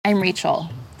I'm Rachel,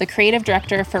 the creative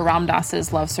director for Ram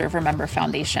Dass's Love Serve Remember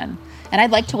Foundation, and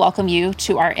I'd like to welcome you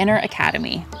to our Inner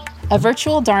Academy, a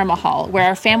virtual Dharma hall where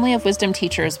our family of wisdom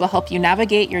teachers will help you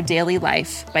navigate your daily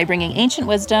life by bringing ancient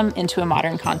wisdom into a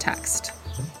modern context.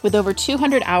 With over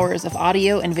 200 hours of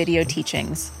audio and video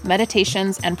teachings,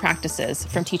 meditations, and practices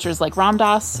from teachers like Ram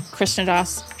Dass, Krishna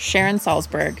Das, Sharon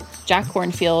Salzberg, Jack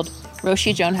Kornfield,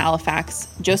 Roshi Joan Halifax,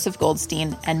 Joseph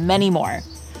Goldstein, and many more,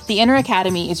 the Inner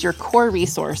Academy is your core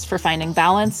resource for finding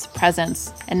balance,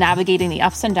 presence, and navigating the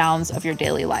ups and downs of your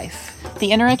daily life.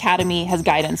 The Inner Academy has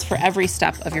guidance for every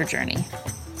step of your journey.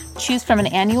 Choose from an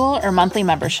annual or monthly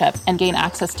membership and gain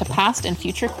access to past and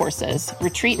future courses,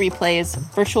 retreat replays,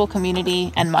 virtual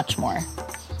community, and much more.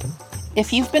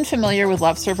 If you've been familiar with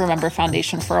Love Serve Remember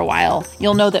Foundation for a while,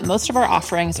 you'll know that most of our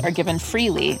offerings are given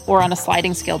freely or on a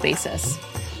sliding scale basis.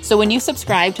 So when you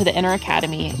subscribe to the Inner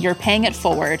Academy, you're paying it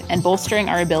forward and bolstering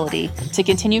our ability to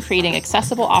continue creating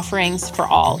accessible offerings for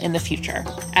all in the future,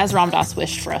 as Ram Dass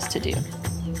wished for us to do.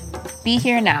 Be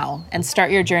here now and start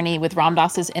your journey with Ram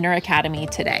Dass's Inner Academy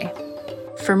today.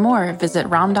 For more, visit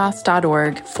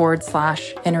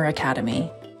ramdass.org/Inner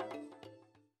Academy.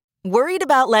 Worried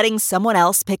about letting someone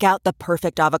else pick out the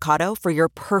perfect avocado for your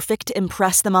perfect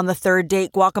impress them on the third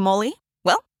date guacamole?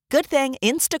 Well, good thing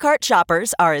Instacart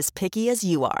shoppers are as picky as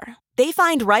you are. They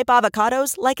find ripe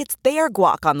avocados like it's their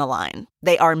guac on the line.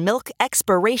 They are milk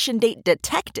expiration date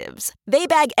detectives. They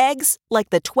bag eggs like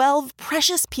the 12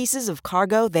 precious pieces of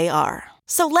cargo they are.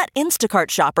 So let Instacart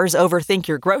shoppers overthink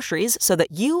your groceries so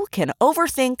that you can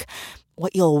overthink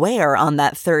what you'll wear on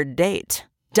that third date.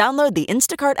 Download the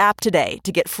Instacart app today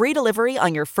to get free delivery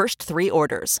on your first 3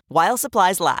 orders, while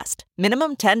supplies last.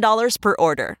 Minimum $10 per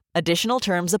order. Additional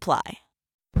terms apply.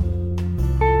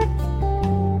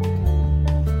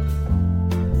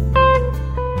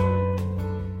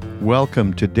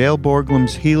 Welcome to Dale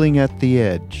Borglum's Healing at the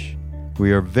Edge.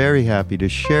 We are very happy to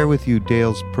share with you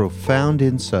Dale's profound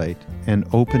insight and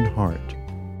open heart.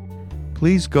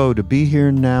 Please go to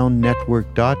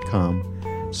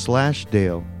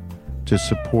BeHereNowNetwork.com/Dale to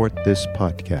support this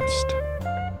podcast.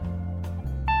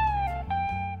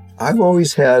 I've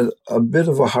always had a bit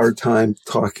of a hard time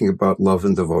talking about love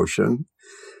and devotion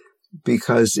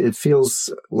because it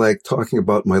feels like talking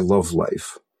about my love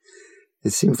life.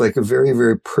 It seems like a very,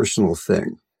 very personal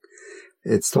thing.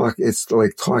 It's like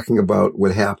talking about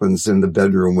what happens in the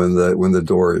bedroom when the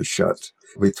door is shut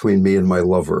between me and my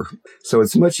lover. So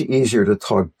it's much easier to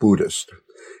talk Buddhist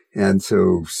and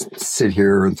to sit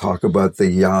here and talk about the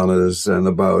yanas and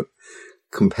about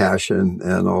compassion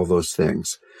and all those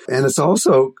things. And it's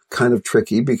also kind of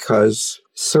tricky because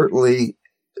certainly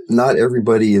not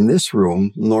everybody in this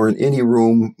room, nor in any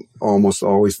room almost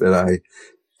always that I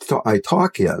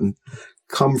talk in,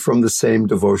 come from the same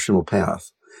devotional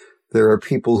path. There are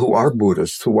people who are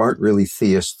Buddhists who aren't really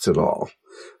theists at all.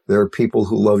 There are people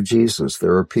who love Jesus.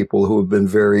 There are people who have been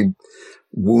very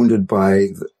wounded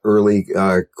by the early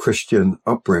Christian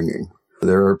upbringing.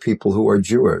 There are people who are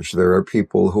Jewish. There are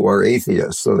people who are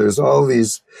atheists. So there's all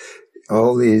these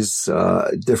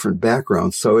different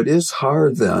backgrounds. So it is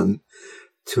hard then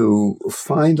to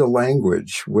find a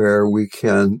language where we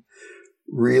can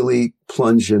really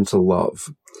plunge into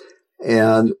love.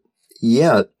 And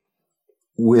yet,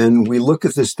 when we look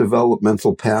at this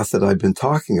developmental path that I've been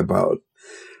talking about,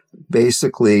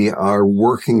 basically are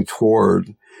working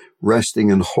toward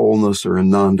resting in wholeness or in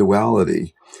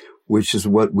non-duality, which is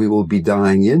what we will be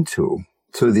dying into,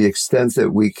 to the extent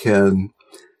that we can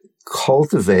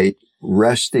cultivate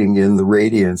resting in the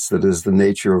radiance that is the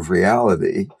nature of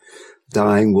reality.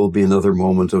 Dying will be another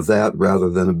moment of that rather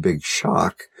than a big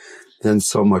shock, then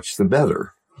so much the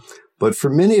better. But for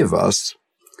many of us,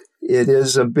 it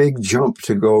is a big jump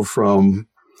to go from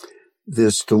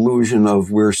this delusion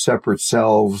of we're separate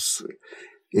selves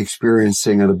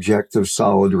experiencing an objective,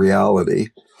 solid reality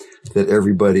that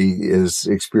everybody is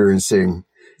experiencing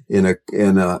in a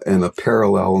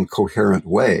parallel and coherent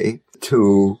way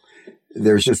to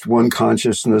there's just one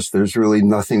consciousness. There's really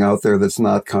nothing out there that's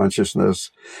not consciousness.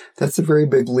 That's a very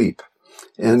big leap.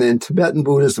 And in Tibetan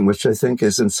Buddhism, which I think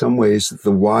is in some ways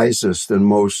the wisest and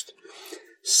most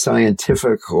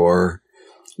scientific or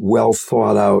well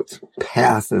thought out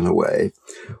path in a way,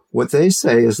 what they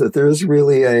say is that there's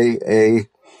really a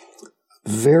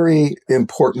very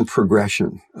important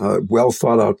progression, well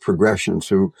thought out progression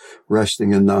to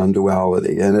resting in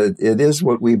non-duality. And it is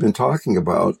what we've been talking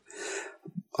about,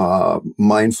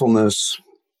 mindfulness,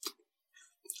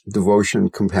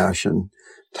 devotion, compassion,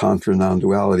 Tantra,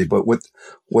 non-duality. But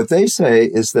what they say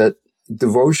is that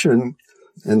devotion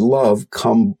and love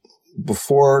come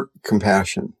before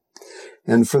compassion.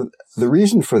 And for the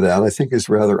reason for that, I think, is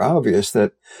rather obvious,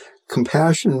 that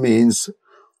compassion means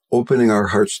opening our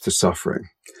hearts to suffering,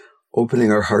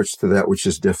 opening our hearts to that which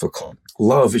is difficult.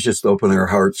 Love is just opening our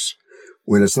hearts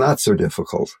when it's not so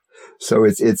difficult. So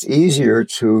it's easier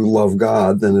to love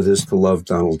God than it is to love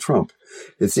Donald Trump.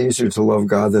 It's easier to love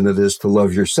God than it is to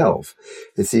love yourself.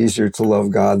 It's easier to love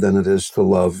God than it is to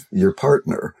love your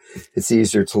partner. It's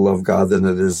easier to love God than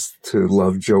it is to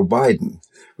love Joe Biden,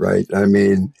 right? I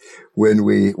mean, when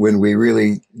we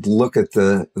really look at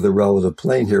the relative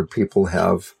plane here, people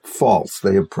have faults.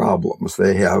 They have problems.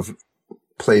 They have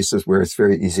places where it's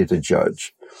very easy to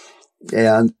judge.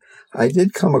 And I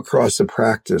did come across a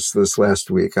practice this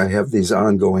last week. I have these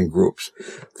ongoing groups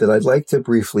that I'd like to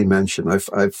briefly mention.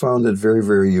 I've found it very,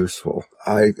 very useful.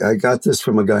 I got this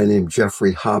from a guy named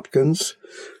Jeffrey Hopkins,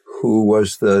 who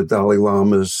was the Dalai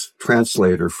Lama's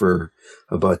translator for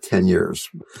about 10 years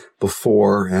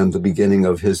before and the beginning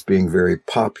of his being very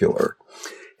popular.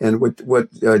 And what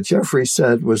Jeffrey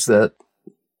said was that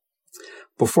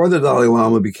before the Dalai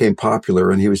Lama became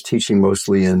popular, and he was teaching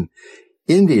mostly in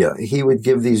India, he would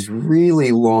give these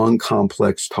really long,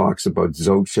 complex talks about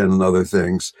Dzogchen and other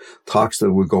things, talks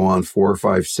that would go on 4 or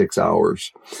 5, 6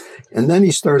 hours. And then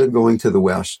he started going to the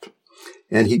West,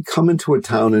 and he'd come into a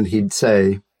town and he'd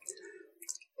say,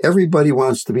 everybody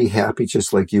wants to be happy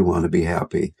just like you want to be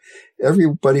happy.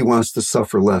 Everybody wants to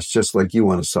suffer less just like you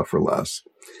want to suffer less.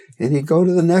 And he'd go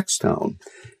to the next town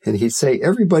and he'd say,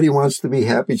 everybody wants to be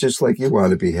happy just like you want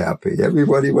to be happy.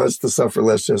 Everybody wants to suffer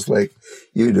less just like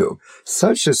you do.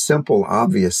 Such a simple,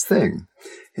 obvious thing.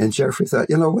 And Jeffrey thought,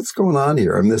 what's going on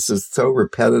here? I mean, this is so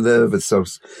repetitive. It's so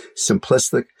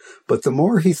simplistic. But the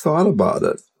more he thought about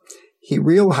it, he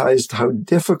realized how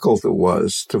difficult it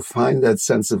was to find that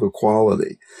sense of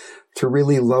equality, to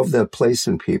really love that place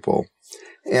in people.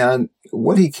 And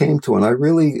what he came to, and I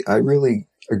really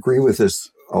agree with this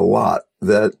a lot,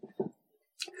 that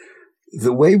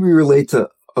the way we relate to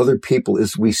other people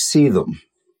is we see them.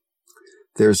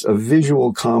 There's a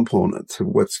visual component to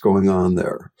what's going on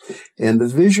there. And the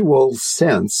visual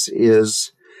sense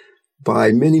is,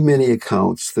 by many, many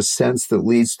accounts, the sense that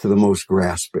leads to the most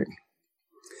grasping.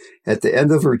 At the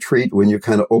end of a retreat, when you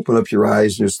kind of open up your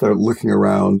eyes and you start looking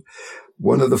around,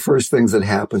 one of the first things that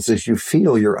happens is you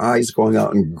feel your eyes going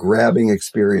out and grabbing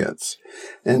experience.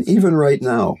 And even right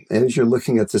now, as you're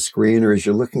looking at the screen or as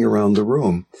you're looking around the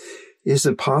room, is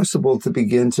it possible to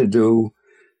begin to do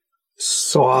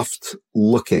soft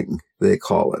looking, they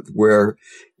call it, where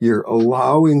you're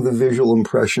allowing the visual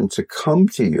impression to come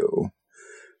to you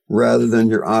rather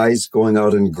than your eyes going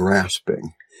out and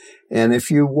grasping? And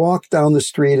if you walk down the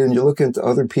street and you look into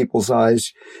other people's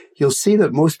eyes, you'll see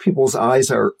that most people's eyes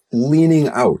are leaning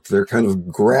out. They're kind of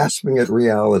grasping at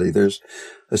reality. There's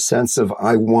a sense of,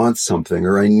 I want something,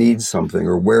 or I need something,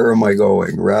 or where am I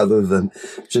going, rather than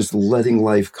just letting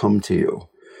life come to you,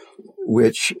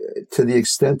 which, to the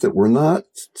extent that we're not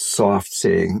soft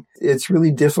seeing, it's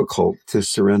really difficult to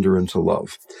surrender into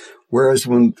love. Whereas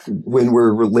when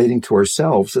we're relating to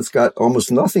ourselves, it's got almost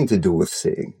nothing to do with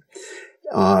seeing.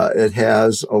 It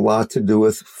has a lot to do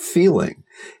with feeling.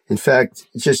 In fact,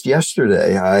 just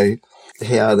yesterday, I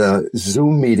had a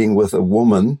Zoom meeting with a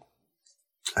woman.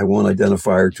 I won't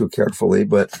identify her too carefully,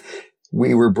 but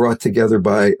we were brought together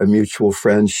by a mutual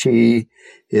friend. She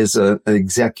is an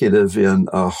executive in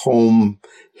a home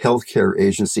healthcare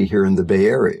agency here in the Bay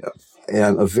Area,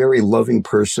 and a very loving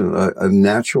person, a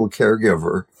natural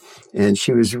caregiver. And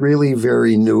she was really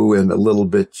very new and a little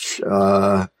bit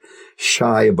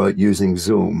shy about using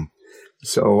Zoom.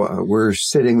 So we're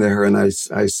sitting there, and I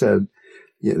said,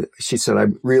 she said, I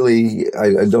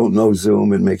don't know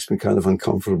Zoom. It makes me kind of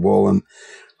uncomfortable. And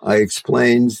I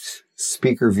explained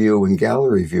speaker view and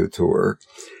gallery view to her.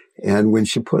 And when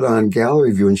she put on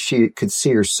gallery view and she could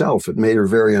see herself, it made her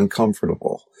very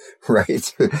uncomfortable,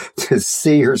 right? To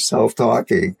see herself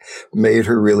talking made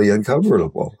her really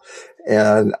uncomfortable.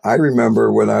 And I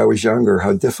remember when I was younger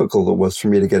how difficult it was for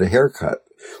me to get a haircut,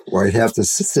 where I'd have to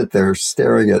sit there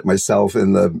staring at myself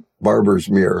in the barber's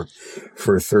mirror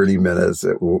for 30 minutes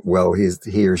while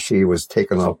he or she was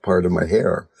taking off part of my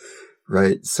hair,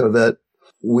 right? So that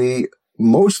we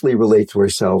mostly relate to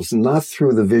ourselves not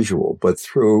through the visual, but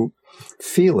through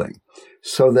feeling.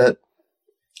 So that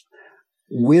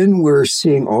when we're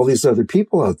seeing all these other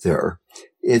people out there,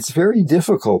 it's very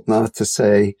difficult not to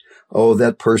say, oh,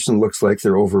 that person looks like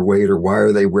they're overweight, or why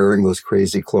are they wearing those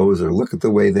crazy clothes, or look at the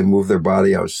way they move their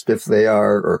body, how stiff they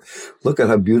are, or look at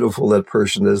how beautiful that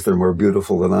person is, they're more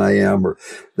beautiful than I am, or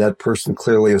that person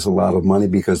clearly has a lot of money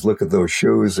because look at those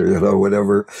shoes, or,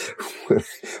 whatever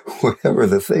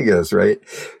the thing is, right?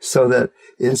 So that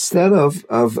instead of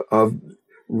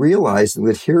realizing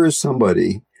that here is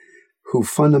somebody who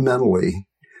fundamentally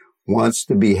wants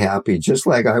to be happy just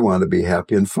like I want to be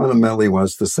happy, and fundamentally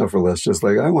wants to suffer less just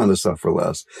like I want to suffer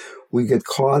less. We get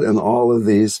caught in all of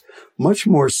these much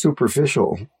more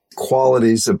superficial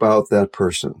qualities about that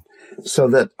person. So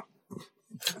that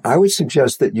I would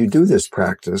suggest that you do this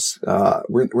practice.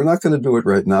 We're not going to do it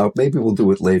right now. Maybe we'll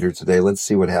do it later today. Let's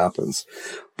see what happens.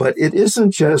 But it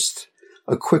isn't just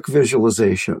a quick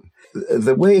visualization.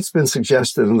 The way it's been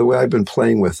suggested and the way I've been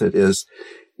playing with it is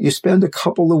you spend a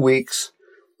couple of weeks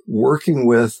working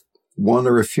with one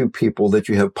or a few people that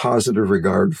you have positive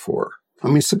regard for. I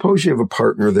mean, suppose you have a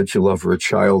partner that you love or a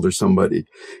child or somebody.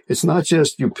 It's not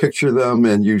just you picture them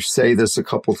and you say this a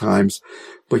couple times,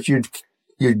 but you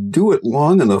do it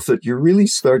long enough that you really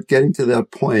start getting to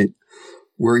that point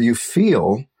where you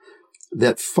feel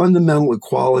that fundamental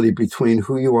equality between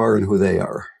who you are and who they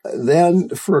are. Then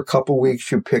for a couple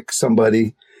weeks, you pick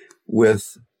somebody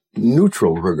with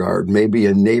neutral regard, maybe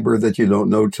a neighbor that you don't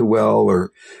know too well,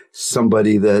 or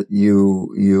somebody that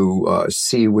you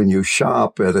see when you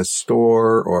shop at a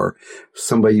store, or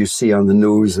somebody you see on the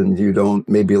news and you don't,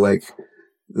 maybe like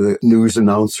the news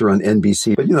announcer on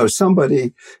NBC, but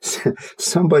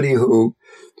somebody who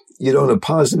you don't have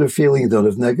positive feeling, you don't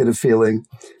have negative feeling,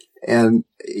 and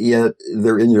yet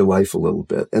they're in your life a little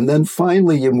bit. And then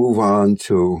finally you move on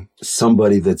to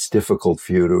somebody that's difficult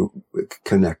for you to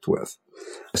connect with,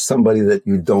 somebody that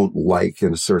you don't like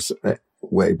in a certain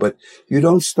way, but you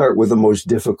don't start with the most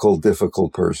difficult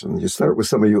person. You start with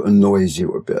somebody who annoys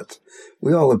you a bit.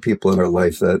 We all have people in our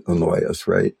life that annoy us,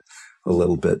 right? A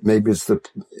little bit. Maybe it's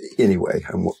anyway,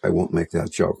 I won't make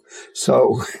that joke.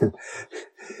 So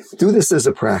do this as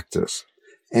a practice.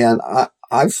 And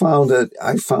I found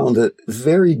it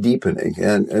very deepening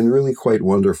and really quite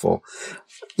wonderful.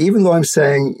 Even though I'm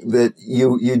saying that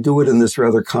you do it in this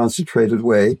rather concentrated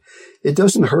way, it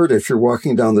doesn't hurt if you're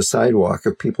walking down the sidewalk,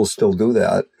 if people still do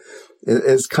that.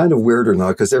 It's kind of weirder now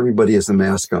because everybody has a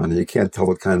mask on and you can't tell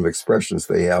what kind of expressions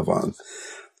they have on.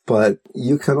 But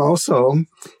you can also,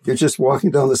 you're just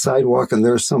walking down the sidewalk and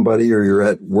there's somebody, or you're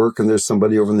at work and there's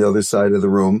somebody over on the other side of the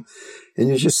room, and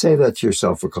you just say that to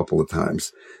yourself a couple of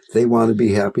times. They want to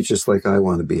be happy just like I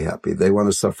want to be happy. They want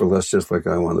to suffer less just like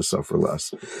I want to suffer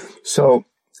less. So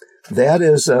that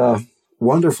is a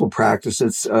wonderful practice.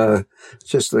 It's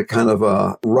just a kind of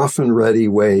a rough and ready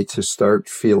way to start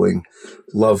feeling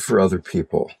love for other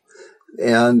people.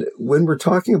 And when we're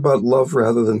talking about love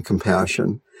rather than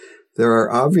compassion, there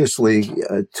are obviously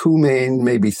two main,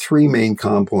 maybe three main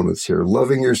components here: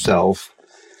 loving yourself,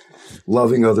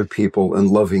 loving other people, and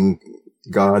loving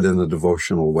God in a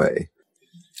devotional way.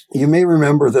 You may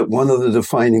remember that one of the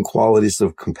defining qualities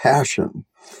of compassion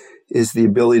is the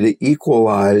ability to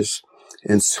equalize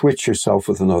and switch yourself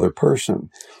with another person.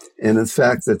 And in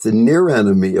fact, that the near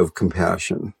enemy of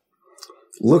compassion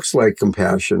looks like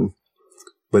compassion,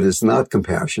 but it's not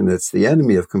compassion. It's the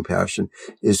enemy of compassion,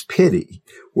 is pity,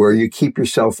 where you keep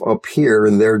yourself up here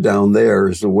and they're down there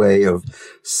as a way of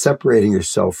separating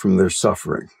yourself from their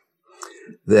suffering.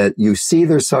 That you see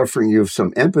their suffering, you have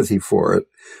some empathy for it,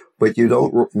 but you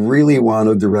don't really want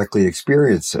to directly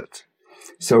experience it.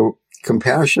 So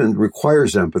compassion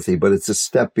requires empathy, but it's a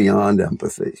step beyond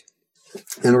empathy.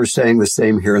 And we're saying the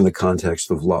same here in the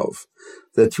context of love.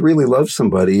 That to really love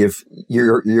somebody, if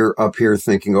you're up here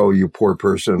thinking, oh, you poor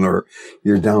person, or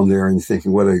you're down there and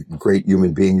thinking, what a great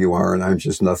human being you are, and I'm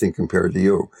just nothing compared to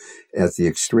you at the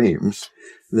extremes,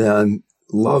 then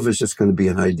love is just going to be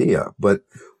an idea. But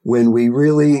when we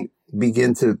really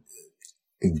begin to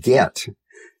get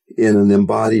in an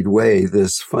embodied way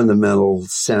this fundamental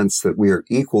sense that we are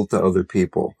equal to other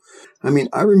people. I mean,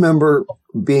 I remember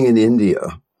being in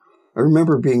India. I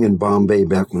remember being in Bombay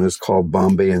back when it was called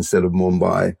Bombay instead of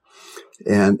Mumbai.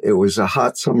 And it was a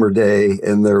hot summer day,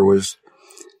 and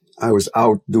I was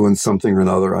out doing something or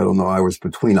another. I don't know. I was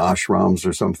between ashrams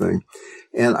or something.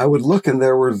 And I would look, and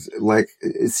there were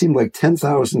it seemed like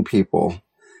 10,000 people,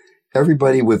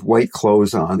 everybody with white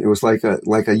clothes on. It was like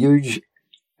a huge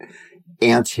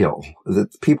anthill.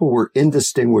 That people were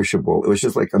indistinguishable. It was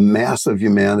just like a mass of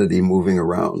humanity moving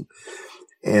around.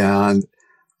 And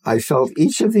I felt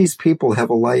each of these people have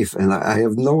a life, and I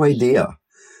have no idea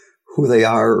who they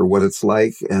are or what it's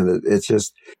like. And it's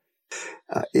just,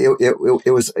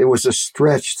 it was a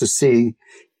stretch to see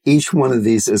each one of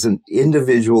these as an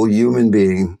individual human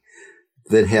being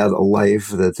that had a life,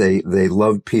 that they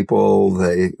loved people.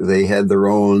 They had their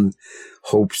own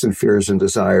hopes and fears and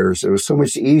desires. It was so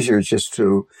much easier just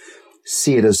to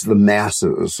see it as the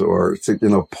masses, or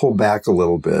to, pull back a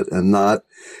little bit and not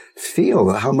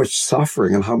feel how much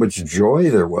suffering and how much joy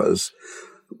there was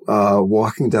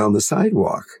walking down the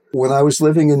sidewalk. When I was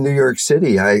living in New York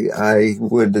City, I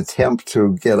would attempt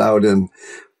to get out in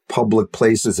public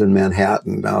places in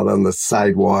Manhattan, out on the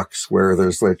sidewalks where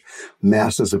there's like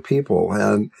masses of people.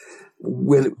 And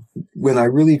when I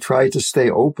really tried to stay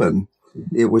open,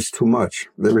 it was too much.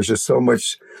 There was just so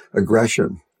much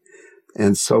aggression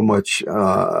and so much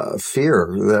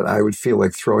fear that I would feel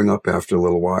like throwing up after a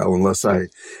little while unless I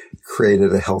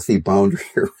created a healthy boundary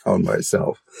around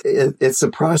myself. It's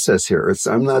a process here.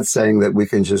 I'm not saying that we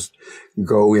can just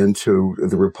go into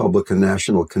the Republican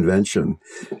National Convention,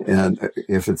 and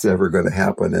if it's ever going to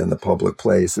happen in a public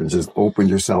place, and just open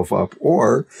yourself up,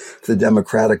 or the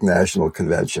Democratic National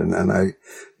Convention. And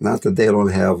not that they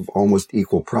don't have almost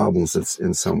equal problems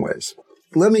in some ways.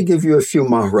 Let me give you a few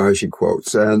Maharaji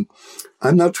quotes. And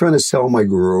I'm not trying to sell my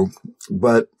guru,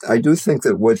 but I do think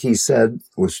that what he said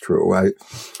was true.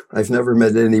 I've never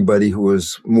met anybody who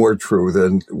was more true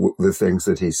than the things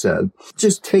that he said.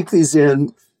 Just take these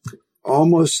in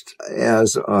almost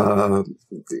as a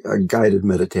guided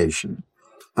meditation.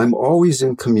 I'm always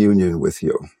in communion with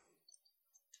you.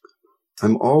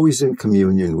 I'm always in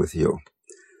communion with you.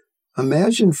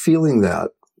 Imagine feeling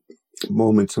that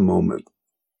moment to moment.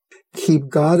 Keep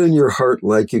God in your heart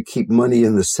like you keep money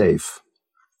in the safe.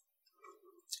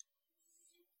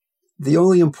 The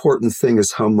only important thing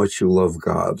is how much you love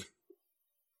God.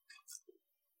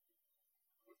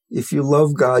 If you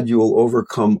love God, you will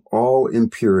overcome all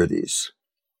impurities.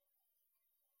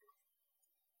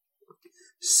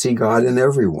 See God in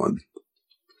everyone.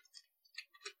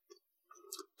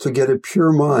 To get a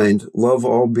pure mind, love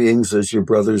all beings as your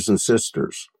brothers and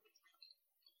sisters.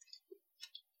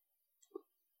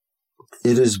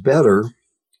 It is better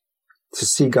to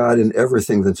see God in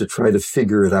everything than to try to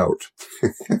figure it out,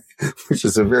 which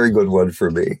is a very good one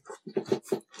for me.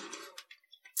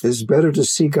 It is better to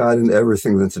see God in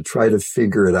everything than to try to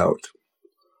figure it out.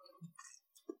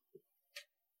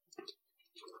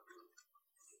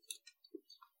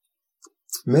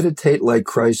 Meditate like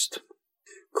Christ.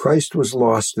 Christ was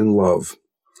lost in love.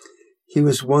 He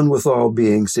was one with all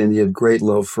beings, and he had great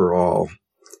love for all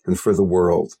and for the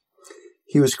world.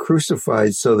 He was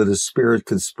crucified so that his spirit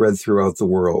could spread throughout the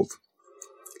world.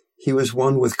 He was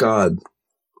one with God.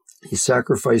 He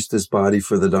sacrificed his body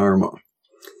for the Dharma.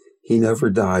 He never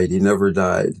died. He never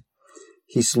died.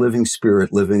 He's living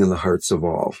spirit living in the hearts of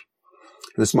all.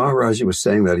 And as Maharaji was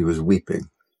saying that, he was weeping.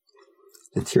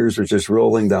 The tears were just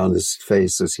rolling down his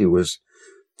face as he was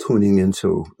tuning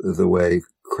into the way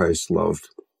Christ loved.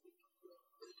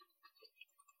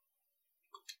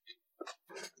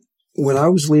 When I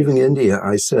was leaving India,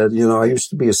 I said, I used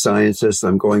to be a scientist.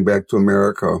 I'm going back to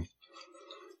America.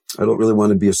 I don't really want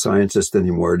to be a scientist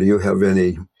anymore. Do you have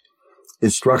any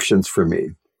instructions for me?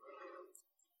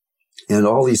 And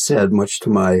all he said, much to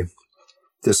my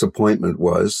disappointment,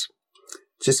 was,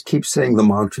 just keep saying the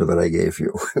mantra that I gave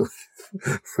you.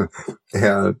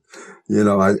 And,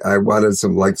 I wanted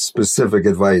some specific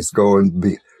advice. Go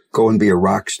and be a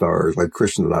rock star like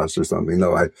Krishnadas or something.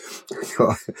 No,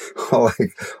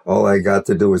 all I got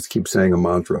to do was keep saying a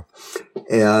mantra.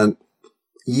 And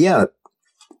yet,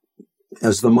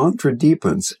 as the mantra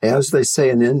deepens, as they say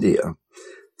in India,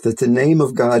 that the name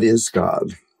of God is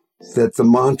God, that the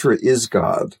mantra is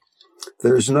God,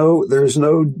 there's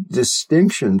no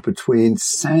distinction between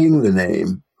saying the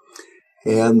name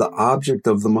and the object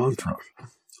of the mantra.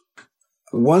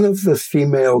 One of the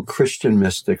female Christian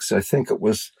mystics, I think it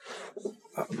was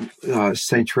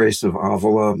St. Teresa of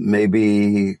Avila,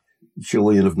 maybe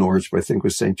Julian of Norwich, but I think it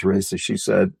was St. Teresa, she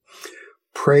said,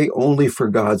 pray only for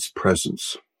God's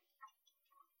presence.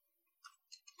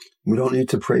 We don't need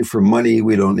to pray for money.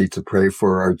 We don't need to pray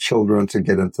for our children to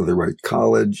get into the right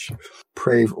college.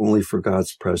 Pray only for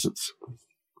God's presence.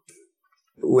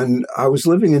 When I was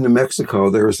living in New Mexico,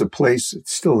 there was a place,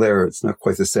 it's still there, it's not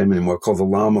quite the same anymore, called the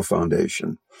Lama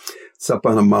Foundation. It's up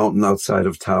on a mountain outside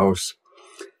of Taos.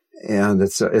 And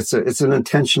it's an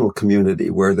intentional community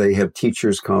where they have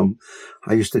teachers come.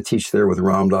 I used to teach there with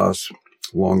Ram Dass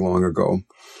long ago.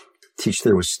 Teach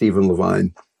there with Stephen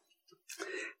Levine.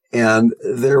 And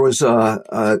there was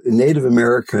a Native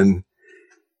American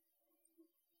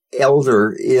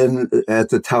elder at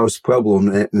the Taos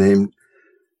Pueblo named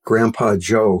Grandpa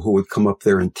Joe, who would come up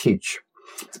there and teach.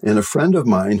 And a friend of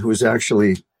mine who was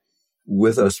actually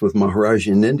with us with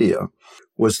Maharaji in India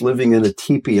was living in a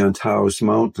teepee on Taos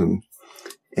Mountain.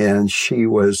 And she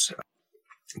was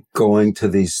going to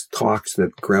these talks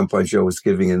that Grandpa Joe was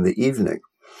giving in the evening.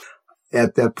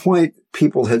 At that point,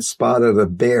 people had spotted a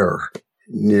bear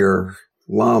near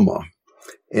Lama.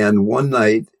 And one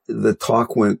night, the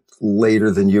talk went later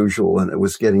than usual, and it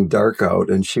was getting dark out.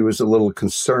 And she was a little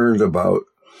concerned about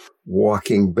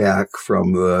walking back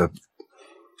from the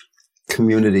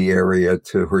community area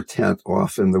to her tent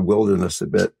off in the wilderness a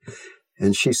bit.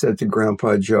 And she said to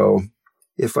Grandpa Joe,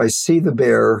 if I see the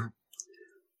bear,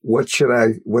 what should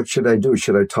I do?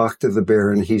 Should I talk to the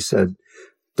bear? And he said,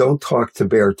 don't talk to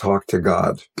bear, talk to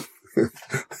God,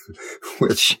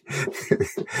 which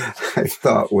I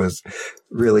thought was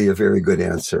really a very good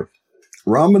answer.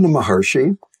 Ramana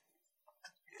Maharshi,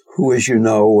 who, as you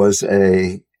know,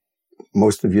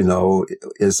 most of you know,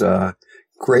 is a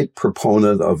great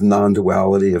proponent of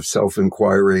non-duality, of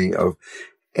self-inquiry, of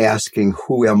asking,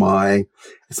 who am I?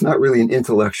 It's not really an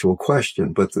intellectual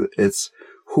question, but it's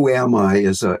who am I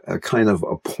is a kind of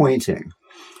a pointing.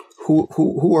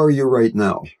 Who are you right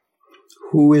now?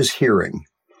 Who is hearing?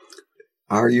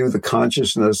 Are you the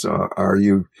consciousness? Are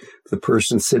you the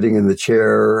person sitting in the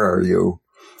chair? Are you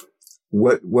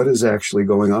what is actually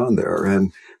going on there?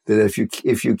 And that if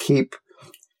you keep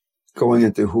going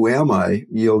into who am I,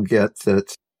 you'll get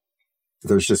that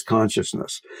there's just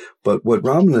consciousness. But what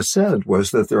Ramana said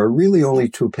was that there are really only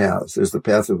two paths. There's the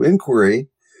path of inquiry,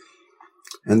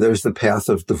 and there's the path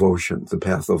of devotion, the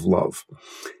path of love.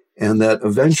 And that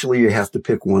eventually you have to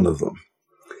pick one of them.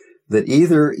 That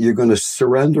either you're going to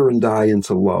surrender and die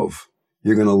into love.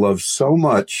 You're going to love so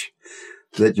much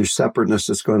that your separateness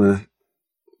is going to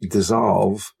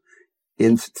dissolve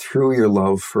through your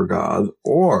love for God,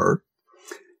 or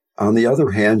on the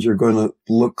other hand, you're going to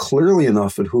look clearly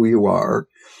enough at who you are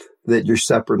that your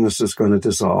separateness is going to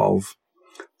dissolve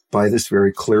by this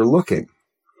very clear looking.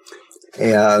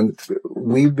 And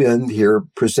we've been here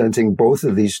presenting both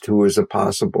of these two as a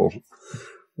possible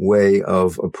way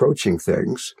of approaching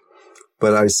things.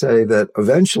 But I say that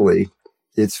eventually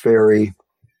it's very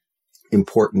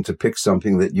important to pick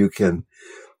something that you can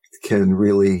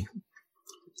really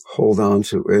hold on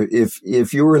to.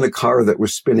 If you were in a car that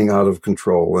was spinning out of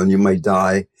control and you might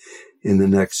die in the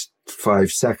next 5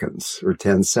 seconds or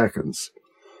 10 seconds,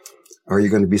 are you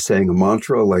going to be saying a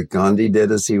mantra like Gandhi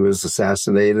did as he was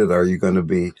assassinated? Are you going to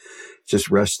be just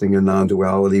resting in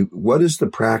non-duality? What is the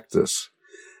practice?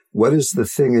 What is the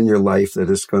thing in your life that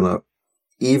is going to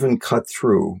even cut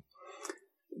through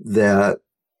that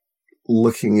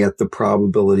looking at the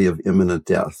probability of imminent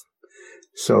death?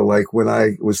 So like when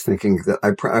I was thinking that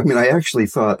I actually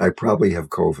thought I probably have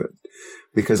COVID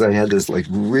because I had this like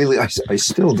really, I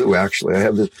still do actually. I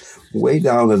have this way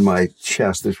down in my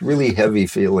chest, this really heavy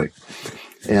feeling.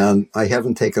 And I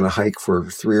haven't taken a hike for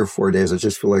 3 or 4 days. I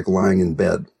just feel like lying in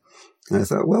bed. And I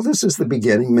thought, well, this is the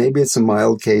beginning. Maybe it's a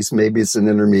mild case. Maybe it's an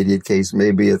intermediate case.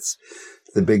 Maybe it's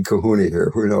the big kahuna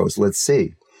here. Who knows? Let's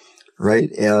see. Right.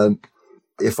 And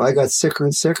if I got sicker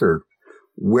and sicker,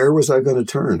 where was I going to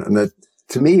turn? And that,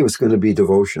 to me, it was going to be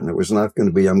devotion. It was not going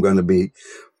to be, I'm going to be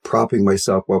propping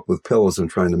myself up with pillows and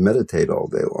trying to meditate all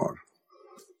day long.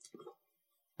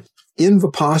 In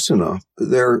Vipassana,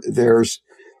 there's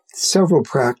several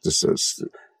practices.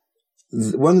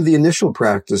 One of the initial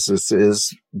practices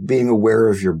is being aware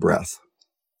of your breath.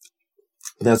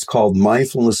 That's called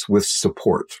mindfulness with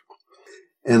support.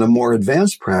 And a more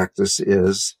advanced practice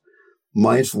is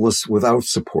mindfulness without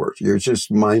support. You're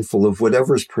just mindful of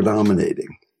whatever's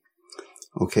predominating.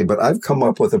 Okay, but I've come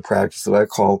up with a practice that I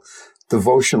call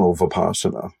devotional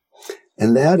Vipassana.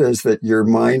 And that is that you're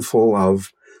mindful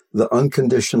of the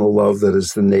unconditional love that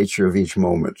is the nature of each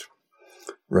moment.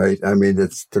 Right? I mean,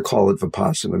 it's to call it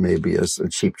Vipassana maybe is a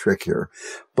cheap trick here.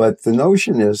 But the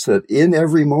notion is that in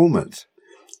every moment,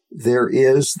 there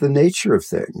is the nature of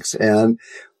things. And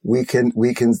we can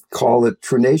call it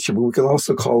true nature, but we can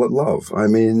also call it love. I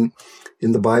mean,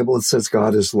 in the Bible, it says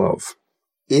God is love.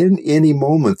 In any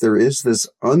moment, there is this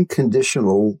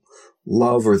unconditional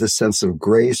love or the sense of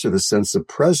grace or the sense of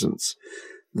presence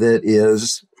that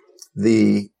is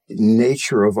the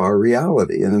nature of our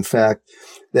reality. And in fact,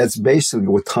 that's basically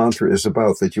what Tantra is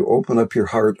about, that you open up your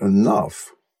heart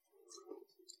enough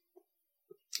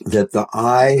that the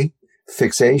I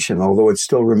fixation, although it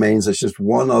still remains as just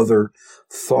one other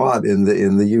thought in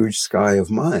the huge sky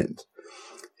of mind.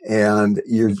 And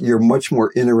you're much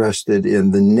more interested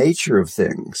in the nature of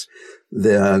things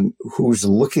than who's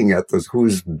looking at those,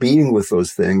 who's being with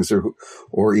those things,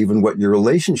 or even what your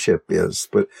relationship is.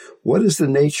 But what is the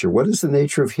nature? What is the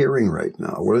nature of hearing right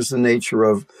now? What is the nature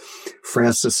of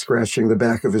Francis scratching the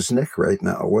back of his neck right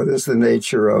now? What is the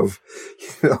nature of,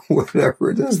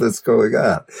 whatever it is that's going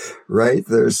on, right?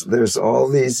 There's all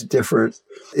these different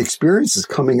experiences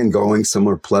coming and going. Some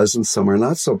are pleasant, some are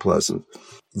not so pleasant.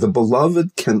 The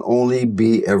beloved can only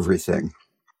be everything.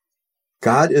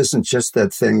 God isn't just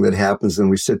that thing that happens when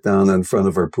we sit down in front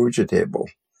of our puja table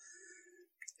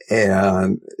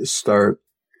and start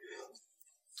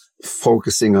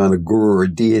focusing on a guru or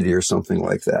deity or something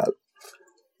like that.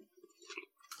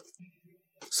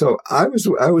 So I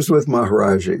was with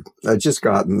Maharaji. I'd just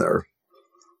gotten there.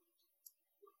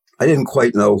 I didn't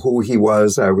quite know who he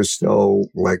was. I was still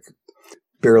like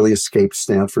barely escaped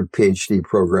Stanford PhD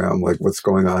program, like what's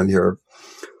going on here.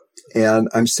 And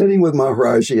I'm sitting with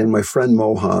Maharaji and my friend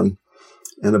Mohan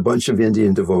and a bunch of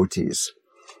Indian devotees.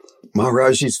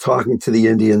 Maharaji's talking to the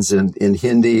Indians in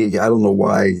Hindi. I don't know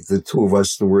why the two of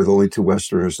us were the only two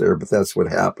Westerners there, but that's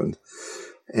what happened.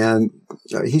 And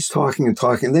he's talking and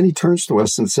talking. And then he turns to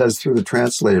us and says through the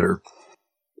translator,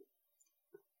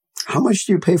 "How much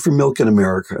do you pay for milk in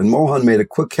America?" And Mohan made a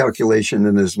quick calculation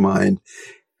in his mind,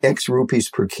 X rupees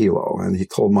per kilo. And he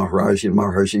told Maharaji, and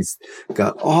Maharaji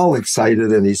got all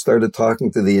excited and he started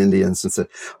talking to the Indians and said,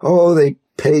 "Oh, they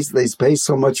pay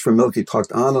so much for milk." He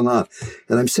talked on and on.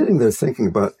 And I'm sitting there thinking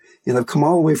about, I've come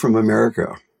all the way from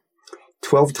America,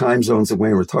 12 time zones away,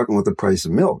 and we're talking about the price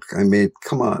of milk. I mean,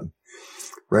 come on.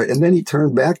 Right. And then he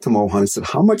turned back to Mohan and said,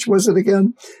 "How much was it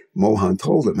again?" Mohan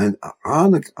told him, and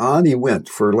on he went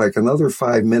for like another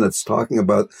 5 minutes talking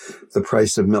about the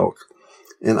price of milk.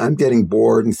 And I'm getting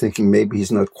bored and thinking maybe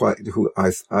he's not quite who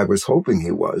I was hoping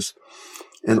he was.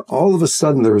 And all of a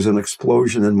sudden there was an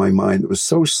explosion in my mind. It was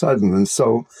so sudden and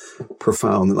so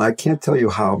profound. And I can't tell you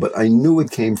how, but I knew it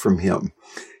came from him.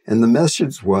 And the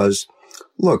message was,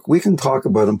 look, we can talk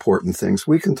about important things.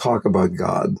 We can talk about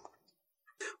God.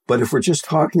 But if we're just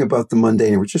talking about the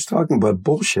mundane, we're just talking about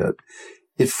bullshit,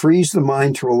 it frees the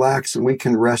mind to relax and we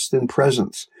can rest in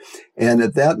presence. And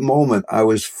at that moment, I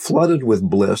was flooded with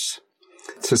bliss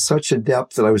to such a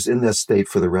depth that I was in that state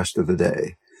for the rest of the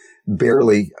day,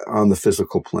 barely on the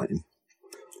physical plane.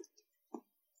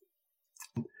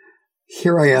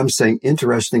 Here I am saying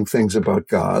interesting things about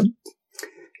God.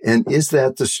 And is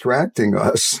that distracting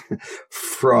us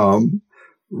from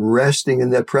resting in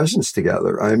that presence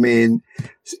together? I mean,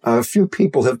 a few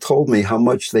people have told me how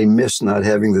much they miss not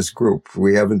having this group.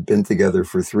 We haven't been together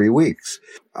for 3 weeks.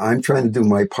 I'm trying to do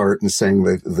my part in saying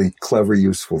the clever,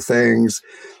 useful things.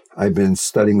 I've been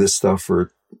studying this stuff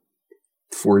for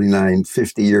 49,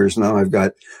 50 years now. I've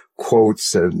got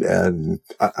quotes and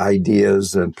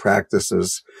ideas and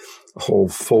practices, whole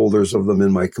folders of them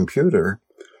in my computer.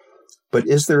 But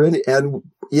is there any, and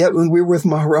yet when we were with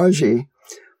Maharaji,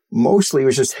 mostly it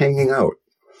was just hanging out.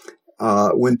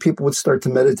 When people would start to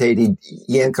meditate, he'd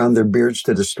yank on their beards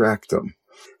to distract them.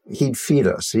 He'd feed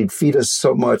us. He'd feed us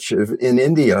so much. In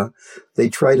India, they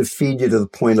try to feed you to the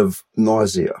point of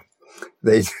nausea.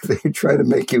 They try to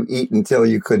make you eat until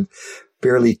you could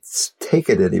barely take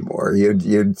it anymore.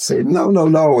 You'd say,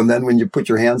 no. And then when you put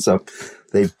your hands up,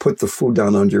 they'd put the food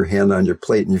down under your hand on your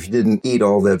plate. And if you didn't eat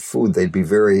all that food, they'd be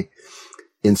very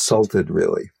insulted,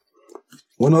 really.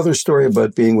 One other story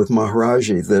about being with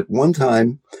Maharaji, that one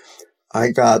time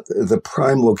I got the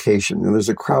prime location and there's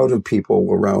a crowd of people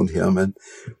around him and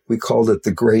we called it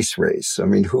the grace race. I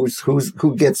mean, who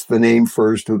gets the name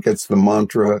first? Who gets the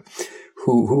mantra?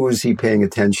 Who is he paying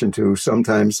attention to?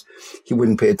 Sometimes he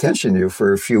wouldn't pay attention to you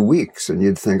for a few weeks and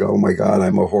you'd think, oh my God,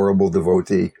 I'm a horrible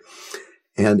devotee.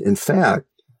 And in fact,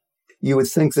 you would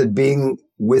think that being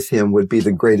with him would be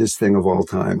the greatest thing of all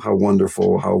time. How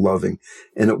wonderful, how loving.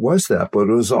 And it was that, but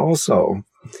it was also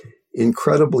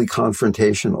incredibly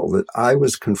confrontational, that I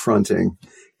was confronting,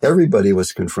 everybody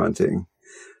was confronting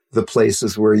the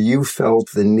places where you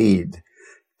felt the need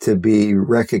to be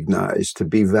recognized, to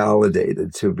be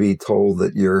validated, to be told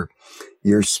that you're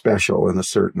special in a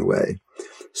certain way.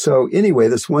 So anyway,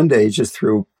 this one day, just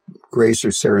through grace or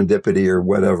serendipity or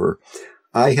whatever,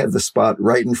 I had the spot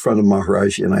right in front of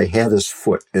Maharaji and I had his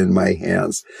foot in my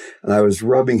hands and I was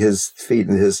rubbing his feet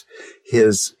and his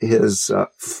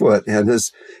foot, and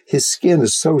his skin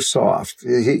is so soft.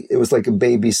 It was like a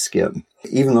baby's skin,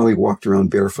 even though he walked around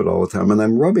barefoot all the time. And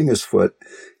I'm rubbing his foot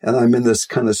and I'm in this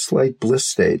kind of slight bliss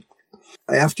state.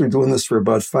 After doing this for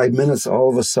about 5 minutes, all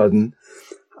of a sudden,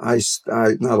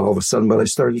 not all of a sudden, but I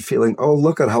started feeling, oh,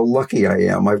 look at how lucky I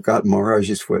am. I've got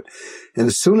Maharaji's foot. And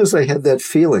as soon as I had that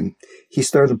feeling, he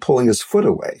started pulling his foot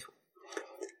away.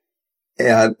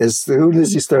 And as soon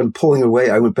as he started pulling away,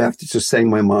 I went back to just saying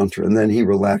my mantra. And then he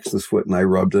relaxed his foot and I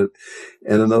rubbed it.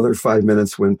 And another 5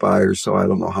 minutes went by or so. I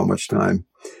don't know how much time.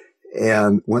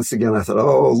 And once again, I thought,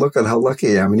 oh, look at how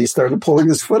lucky I am. And he started pulling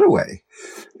his foot away.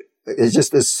 It's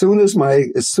just as soon as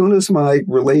my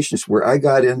relationship where I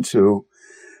got into,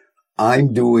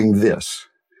 I'm doing this,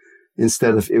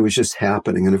 instead of it was just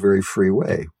happening in a very free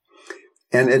way.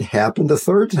 And it happened a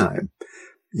third time.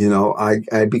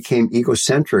 I became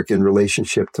egocentric in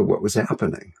relationship to what was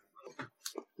happening.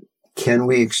 Can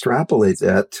we extrapolate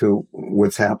that to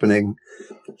what's happening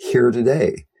here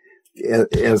today?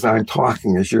 as I'm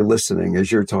talking, as you're listening,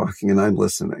 as you're talking and I'm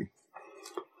listening.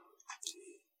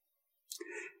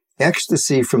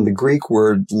 Ecstasy from the Greek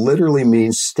word literally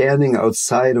means standing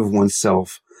outside of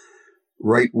oneself,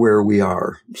 right where we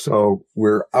are. So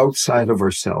we're outside of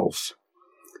ourselves.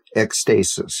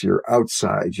 Ecstasis, you're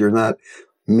outside. You're not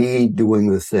me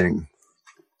doing the thing.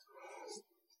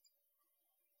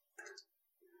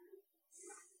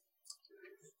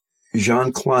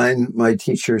 Jean Klein, my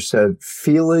teacher, said,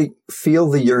 feel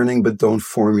the yearning, but don't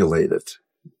formulate it.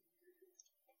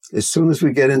 As soon as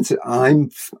we get into I'm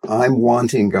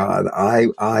wanting God,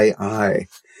 I,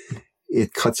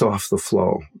 it cuts off the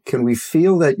flow. Can we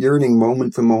feel that yearning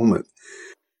moment to moment?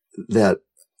 That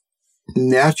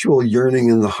natural yearning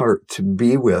in the heart to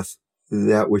be with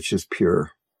that which is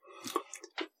pure.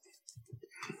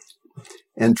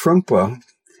 And Trungpa,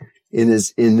 in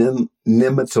his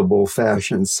inimitable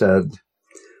fashion, said,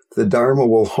 the Dharma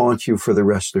will haunt you for the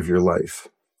rest of your life.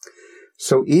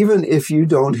 So even if you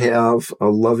don't have a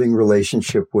loving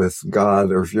relationship with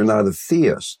God, or if you're not a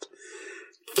theist,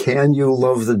 can you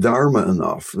love the Dharma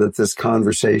enough that this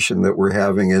conversation that we're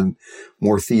having in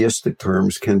more theistic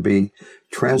terms can be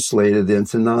translated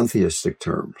into non-theistic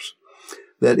terms?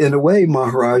 That in a way,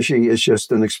 Maharaji is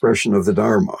just an expression of the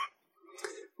Dharma,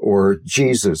 or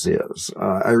Jesus is.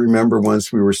 I remember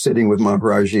once we were sitting with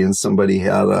Maharaji and somebody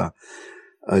had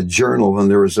a journal, and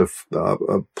there was a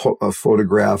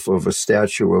photograph of a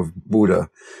statue of Buddha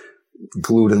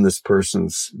glued in this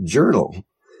person's journal.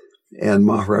 And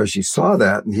Maharaji saw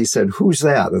that and he said, who's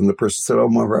that? And the person said, oh,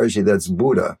 Maharaji, that's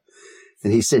Buddha.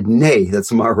 And he said, nay,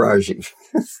 that's Maharaji.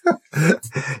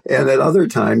 And at other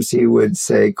times he would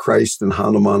say Christ and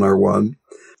Hanuman are one.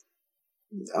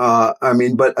 But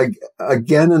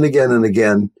again and again and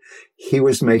again, he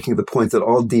was making the point that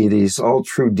all deities, all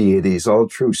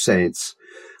true saints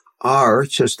are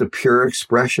just a pure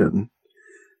expression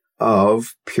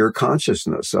of pure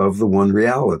consciousness, of the one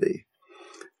reality.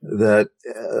 That,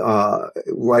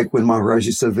 like when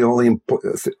Maharaji said, the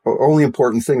only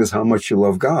important thing is how much you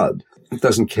love God. It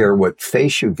doesn't care what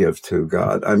face you give to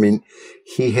God. I mean,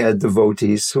 he had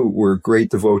devotees who were great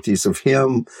devotees of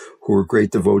him, who were great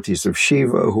devotees of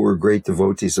Shiva, who were great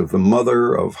devotees of the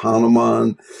mother, of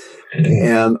Hanuman.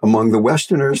 And among the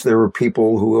Westerners, there were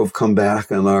people who have come back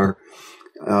and are,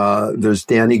 there's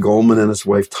Danny Goleman and his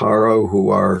wife Tara, who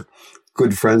are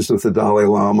good friends with the Dalai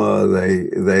Lama.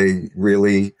 They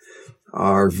really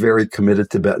are very committed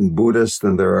Tibetan Buddhists.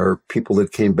 And there are people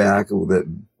that came back that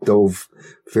dove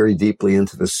very deeply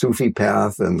into the Sufi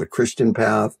path and the Christian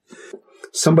path.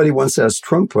 Somebody once asked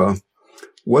Trungpa,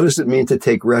 what does it mean to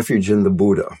take refuge in the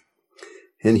Buddha?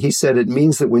 And he said, it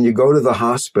means that when you go to the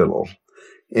hospital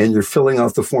and you're filling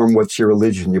out the form, what's your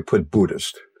religion? You put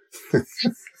Buddhist.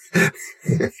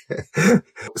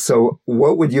 So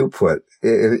what would you put?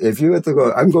 If you had to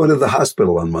go, I'm going to the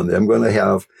hospital on Monday. I'm going to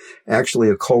have actually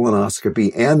a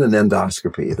colonoscopy and an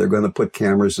endoscopy. They're going to put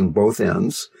cameras in both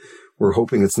ends. We're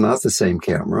hoping it's not the same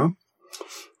camera.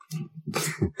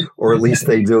 Or at least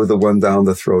they do the one down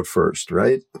the throat first,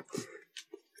 right?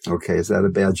 Okay, is that a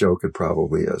bad joke? It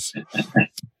probably is.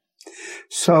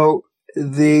 So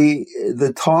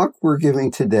the talk we're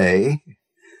giving today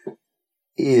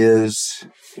is,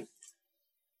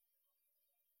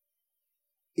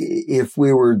 if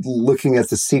we were looking at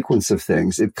the sequence of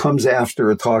things, it comes after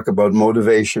a talk about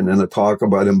motivation and a talk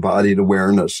about embodied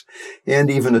awareness and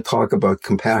even a talk about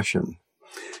compassion.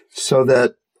 So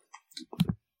that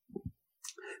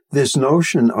this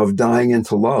notion of dying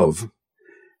into love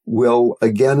will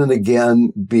again and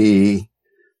again be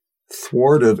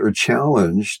thwarted or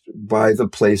challenged by the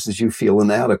places you feel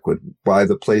inadequate, by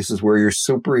the places where your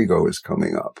superego is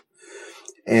coming up.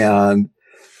 And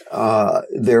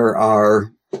there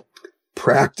are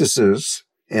practices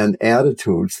and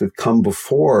attitudes that come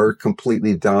before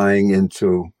completely dying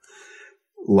into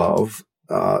love,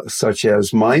 such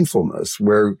as mindfulness,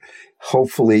 where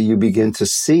hopefully you begin to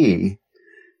see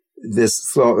this.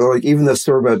 So, like even the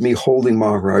story about me holding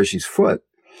Maharaji's foot,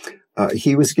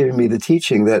 he was giving me the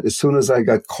teaching that as soon as I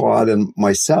got caught in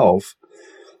myself,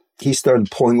 he started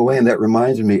pulling away, and that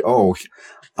reminded me, oh,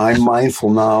 I'm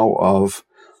mindful now of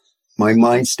my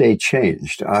mind state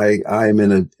changed. I'm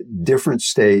in a different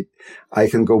state. I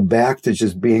can go back to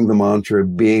just being the mantra,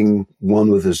 being one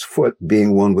with his foot,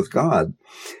 being one with God.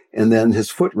 And then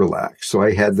his foot relaxed. So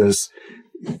I had this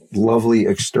lovely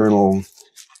external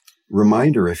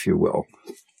reminder, if you will.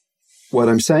 What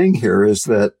I'm saying here is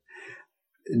that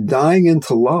dying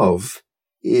into love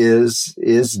is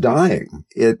dying.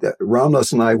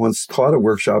 Ramdas and I once taught a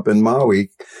workshop in Maui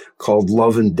called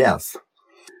Love and Death.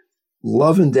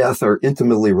 Love and death are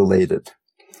intimately related.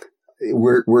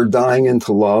 we're dying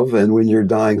into love. And when you're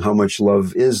dying, how much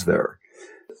love is there?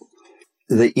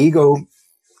 The ego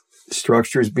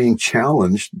structure is being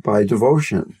challenged by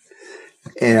devotion.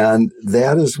 And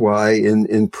that is why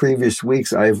in previous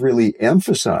weeks, I've really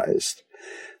emphasized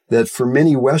that for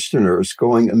many Westerners,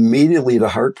 going immediately to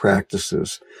heart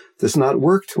practices does not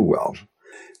work too well.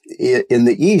 In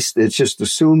the East, it's just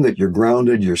assumed that you're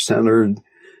grounded, you're centered,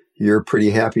 you're a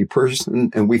pretty happy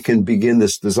person, and we can begin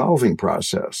this dissolving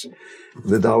process.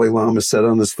 The Dalai Lama said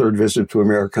on his third visit to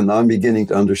America, "Now I'm beginning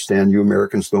to understand you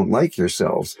Americans don't like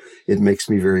yourselves. It makes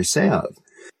me very sad."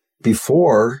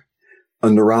 Before, a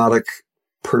neurotic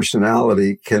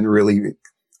personality can really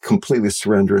completely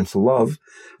surrender into love.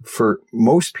 For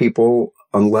most people,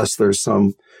 unless there's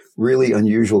some really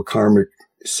unusual karmic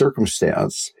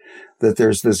circumstance, that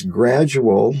there's this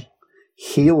gradual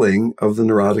healing of the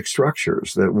neurotic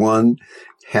structures, that one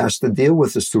has to deal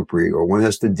with the superego. One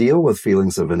has to deal with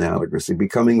feelings of inadequacy,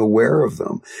 becoming aware of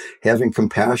them, having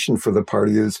compassion for the part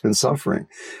of you that's been suffering.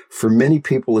 For many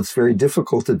people, it's very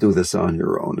difficult to do this on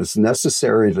your own. It's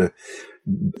necessary to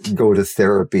go to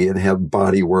therapy and have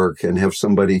body work and have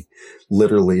somebody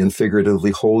literally and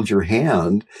figuratively hold your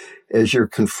hand as you're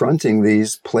confronting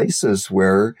these places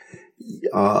where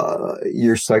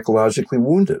you're psychologically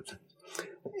wounded.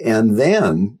 And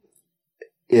then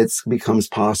it becomes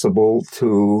possible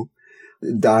to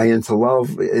die into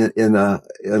love in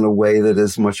a way that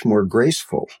is much more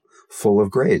graceful, full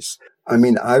of grace. I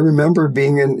mean, I remember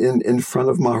being in front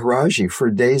of Maharaji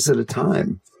for days at a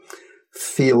time,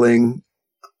 feeling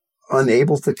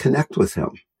unable to connect with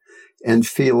him and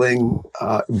feeling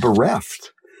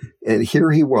bereft. And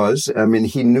here he was. I mean,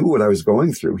 he knew what I was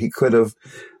going through. He could have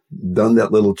done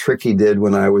that little trick he did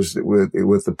when I was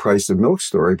with the Price of Milk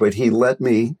story, but he let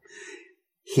me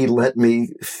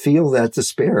feel that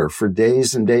despair for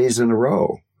days and days in a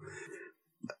row.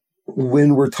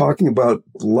 When we're talking about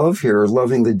love here,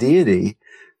 loving the deity,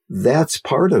 that's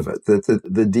part of it, that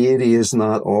the deity is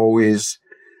not always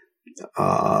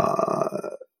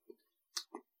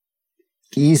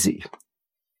easy,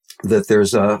 that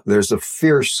there's a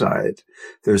fierce side,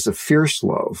 there's a fierce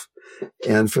love.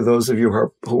 And for those of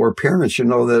you who are parents, you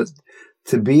know that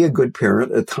to be a good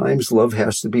parent, at times love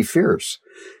has to be fierce.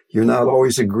 You're not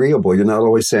always agreeable. You're not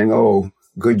always saying, "Oh,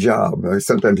 good job."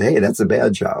 Sometimes, "Hey, that's a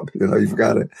bad job." You know, you've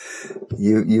got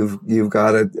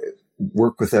to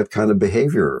work with that kind of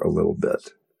behavior a little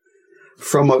bit.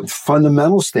 From a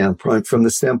fundamental standpoint, from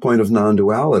the standpoint of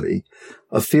non-duality,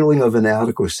 a feeling of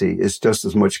inadequacy is just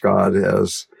as much God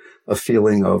as a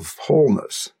feeling of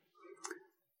wholeness.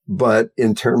 But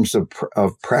in terms of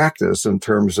practice, in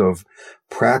terms of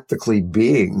practically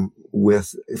being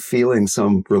with feeling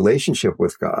some relationship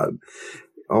with God,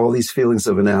 all these feelings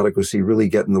of inadequacy really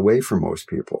get in the way for most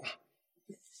people.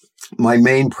 My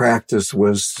main practice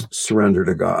was surrender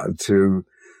to God, to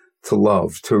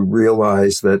love, to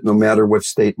realize that no matter what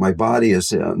state my body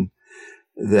is in,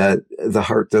 that the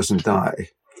heart doesn't die.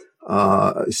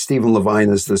 Stephen Levine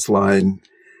has this line,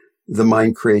 "The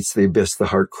mind creates the abyss, the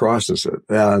heart crosses it."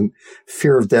 And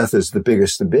fear of death is the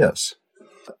biggest abyss.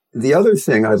 The other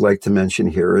thing I'd like to mention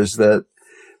here is that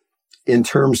in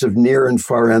terms of near and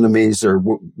far enemies, or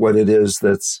what it is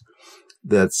that's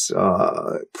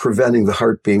preventing the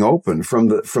heart being open, from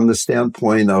the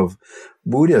standpoint of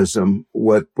Buddhism,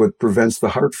 what prevents the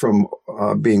heart from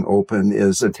being open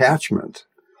is attachment,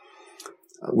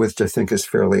 which I think is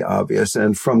fairly obvious.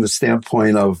 And from the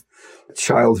standpoint of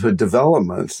childhood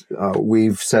development,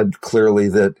 we've said clearly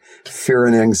that fear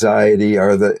and anxiety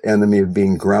are the enemy of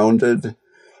being grounded,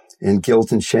 and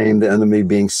guilt and shame, the enemy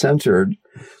being centered.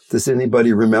 Does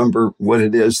anybody remember what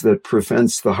it is that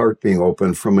prevents the heart being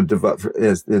open from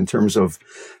in terms of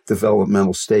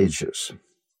developmental stages?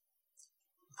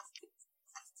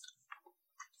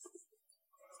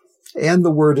 And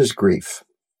the word is grief.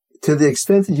 To the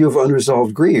extent that you have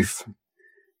unresolved grief,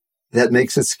 that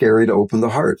makes it scary to open the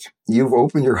heart. You've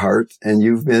opened your heart and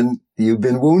you've been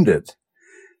wounded.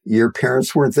 Your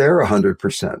parents weren't there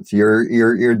 100%.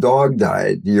 Your dog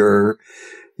died. Your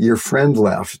friend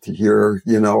left.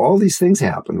 All these things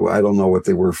happened. Well, I don't know what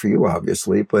they were for you,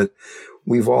 obviously, but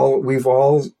we've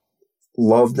all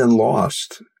loved and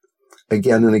lost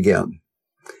again and again.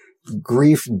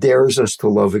 Grief dares us to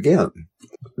love again.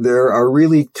 There are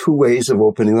really two ways of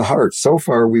opening the heart. So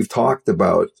far, we've talked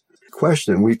about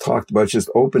just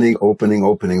opening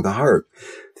the heart.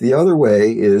 The other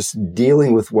way is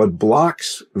dealing with what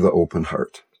blocks the open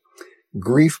heart.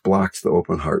 Grief blocks the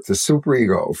open heart. The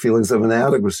superego, feelings of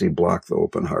inadequacy, block the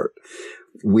open heart.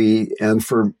 And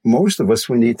for most of us,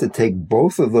 we need to take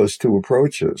both of those two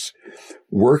approaches,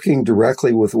 working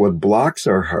directly with what blocks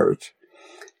our heart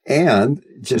and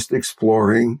just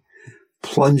exploring,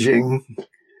 plunging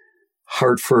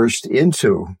heart first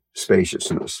into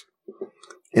spaciousness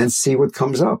and see what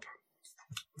comes up.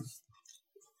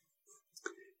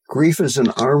 Grief is an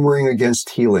armoring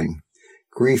against healing.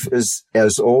 Grief is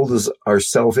as old as our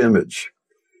self-image.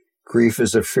 Grief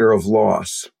is a fear of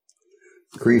loss.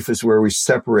 Grief is where we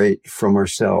separate from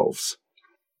ourselves.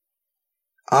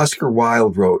 Oscar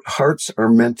Wilde wrote, "Hearts are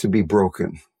meant to be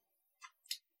broken."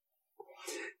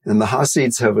 And the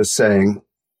Hasids have a saying,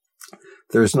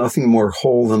 "There's nothing more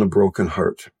whole than a broken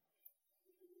heart."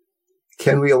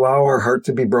 Can we allow our heart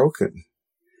to be broken?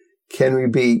 Can we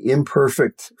be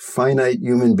imperfect, finite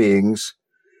human beings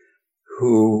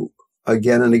who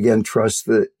again and again trust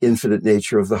the infinite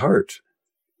nature of the heart?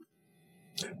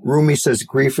 Rumi says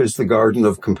grief is the garden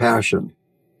of compassion.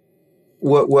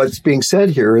 What's being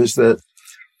said here is that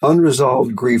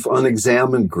unresolved grief,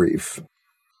 unexamined grief,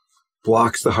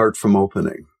 blocks the heart from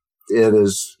opening. It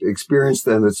is experienced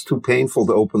then it's too painful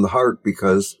to open the heart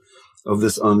because of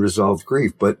this unresolved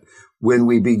grief. But when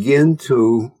we begin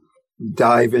to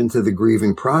dive into the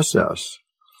grieving process,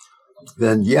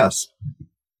 then yes,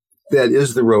 that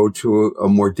is the road to a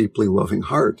more deeply loving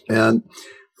heart. And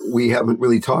we haven't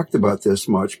really talked about this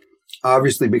much.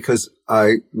 Obviously, because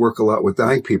I work a lot with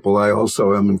dying people, I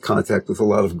also am in contact with a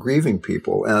lot of grieving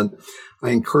people. And I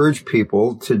encourage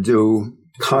people to do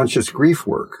conscious grief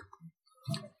work,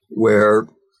 where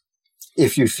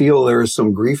if you feel there is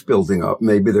some grief building up,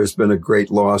 maybe there's been a great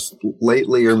loss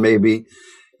lately, or maybe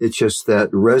it's just that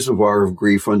reservoir of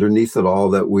grief underneath it all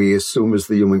that we assume is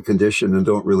the human condition and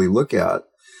don't really look at.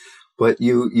 But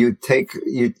you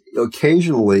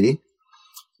occasionally,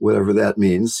 whatever that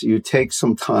means, you take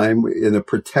some time in a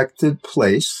protected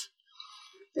place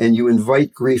and you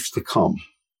invite grief to come.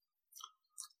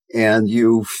 And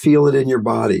you feel it in your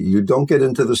body. You don't get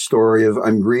into the story of,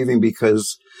 I'm grieving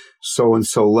because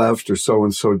so-and-so left or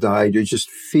so-and-so died. You just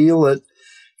feel it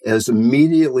as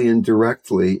immediately and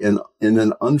directly and in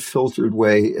an unfiltered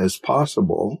way as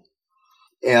possible.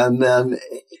 And then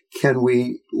can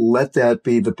we let that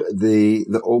be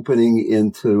the opening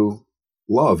into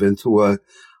love, into a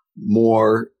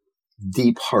more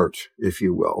deep heart, if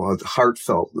you will, a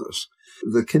heartfeltness.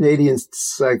 The Canadian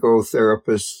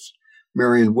psychotherapist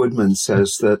Marion Woodman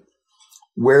says that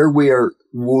where we are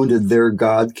wounded, there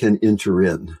God can enter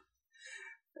in.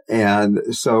 And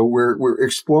so we're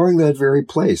exploring that very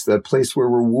place, that place where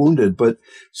we're wounded, but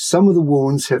some of the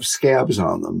wounds have scabs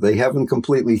on them. They haven't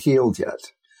completely healed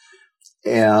yet.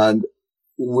 And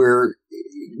we're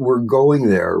going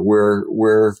there.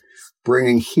 We're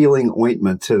bringing healing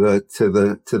ointment to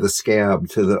the scab,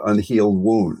 to the unhealed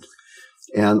wound,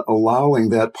 and allowing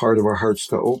that part of our hearts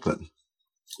to open.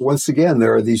 Once again,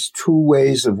 there are these two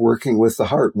ways of working with the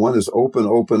heart. One is open,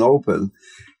 open, open,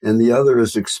 and the other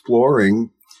is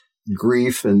exploring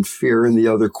grief and fear and the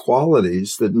other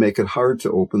qualities that make it hard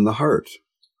to open the heart,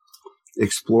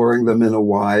 exploring them in a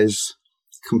wise,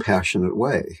 compassionate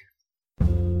way.